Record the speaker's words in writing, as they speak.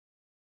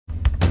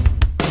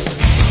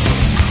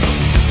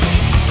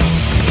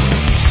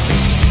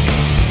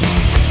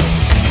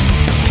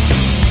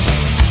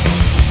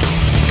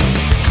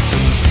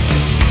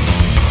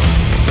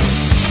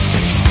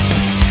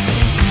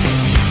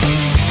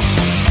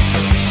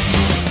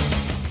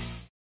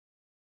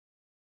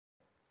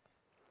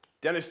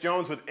Dennis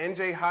Jones with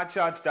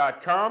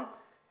NJHotShots.com,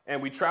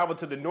 and we traveled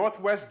to the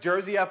Northwest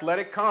Jersey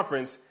Athletic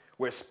Conference,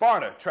 where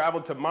Sparta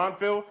traveled to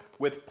Montville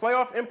with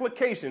playoff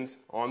implications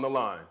on the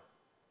line.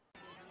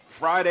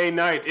 Friday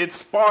night, it's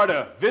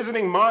Sparta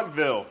visiting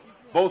Montville.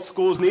 Both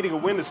schools needing a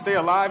win to stay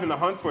alive in the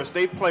hunt for a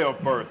state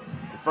playoff berth.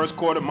 In the first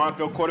quarter,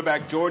 Montville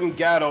quarterback Jordan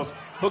Gaddles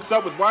hooks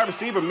up with wide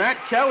receiver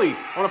Matt Kelly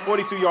on a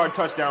 42-yard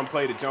touchdown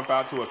play to jump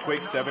out to a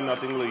quick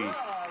 7-0 lead.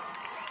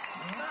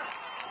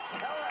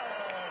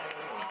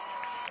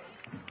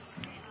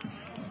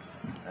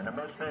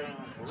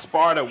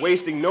 Sparta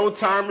wasting no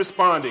time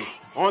responding.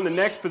 On the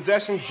next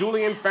possession,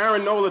 Julian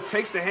Farinola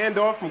takes the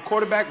handoff from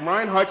quarterback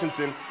Ryan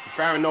Hutchinson.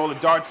 Farinola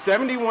darts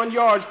 71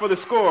 yards for the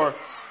score,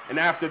 and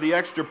after the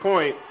extra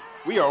point,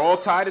 we are all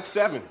tied at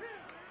 7.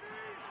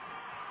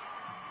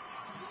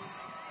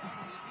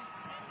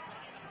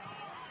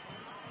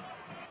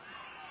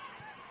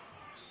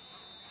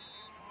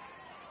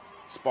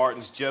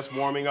 Spartans just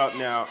warming up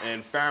now,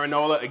 and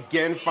Farinola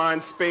again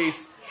finds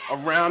space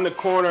around the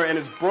corner and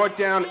is brought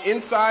down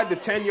inside the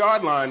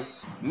 10-yard line.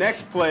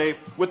 Next play,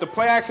 with the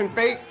play-action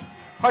fake,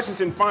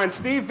 Hutchinson finds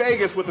Steve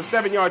Vegas with a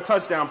 7-yard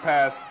touchdown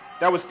pass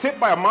that was tipped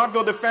by a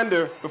Montville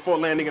defender before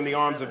landing in the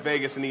arms of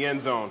Vegas in the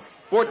end zone.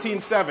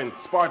 14-7,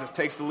 Sparta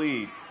takes the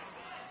lead.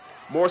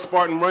 More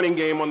Spartan running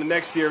game on the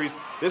next series.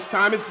 This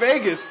time it's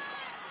Vegas.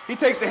 He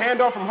takes the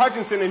handoff from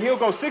Hutchinson, and he'll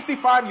go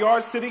 65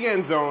 yards to the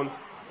end zone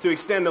to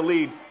extend the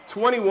lead,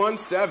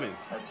 21-7.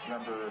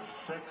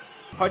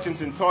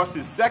 Hutchinson tossed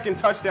his second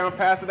touchdown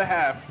pass of the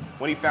half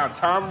when he found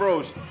Tom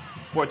Roach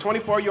for a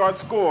 24-yard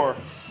score,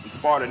 and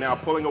Sparta now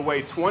pulling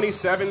away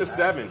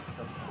 27-7.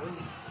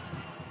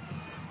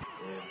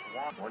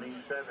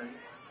 27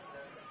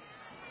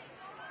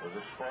 for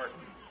the Spartans.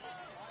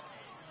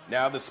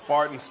 Now the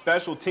Spartan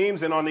special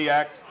teams in on the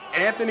act.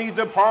 Anthony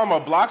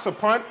DePalma blocks a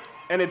punt,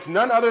 and it's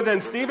none other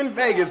than Steven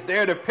Vegas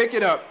there to pick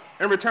it up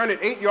and return it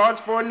 8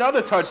 yards for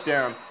another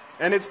touchdown.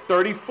 And it's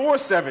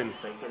 34-7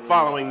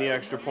 following the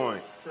extra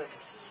point.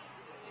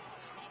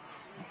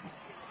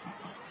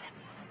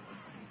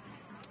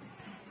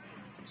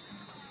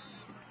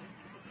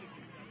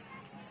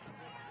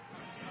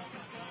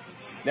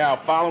 Now,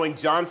 following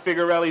John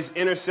Figarelli's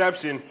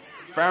interception,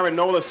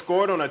 Farinola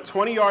scored on a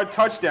 20-yard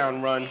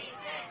touchdown run.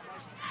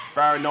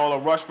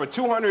 Farinola rushed for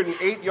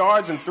 208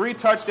 yards and 3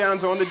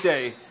 touchdowns on the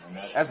day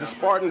as the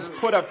Spartans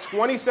put up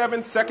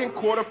 27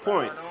 second-quarter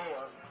points.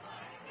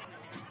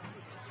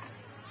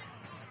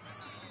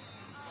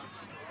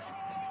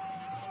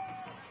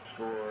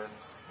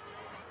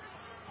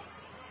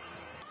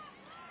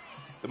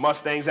 The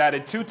Mustangs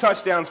added 2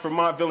 touchdowns for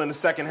Montville in the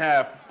second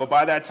half, but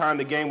by that time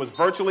the game was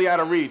virtually out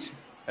of reach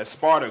as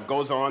Sparta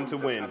goes on to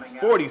win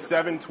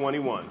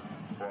 47-21.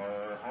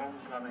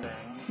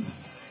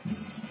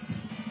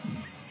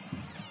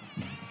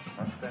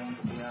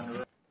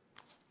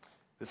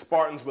 The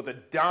Spartans with a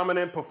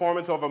dominant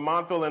performance over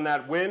Montville in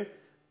that win.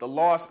 The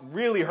loss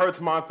really hurts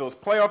Montville's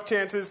playoff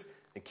chances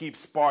and keeps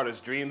Sparta's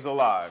dreams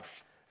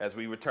alive. As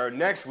we return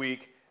next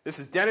week, this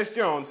is Dennis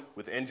Jones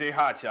with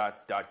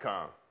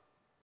NJHotShots.com.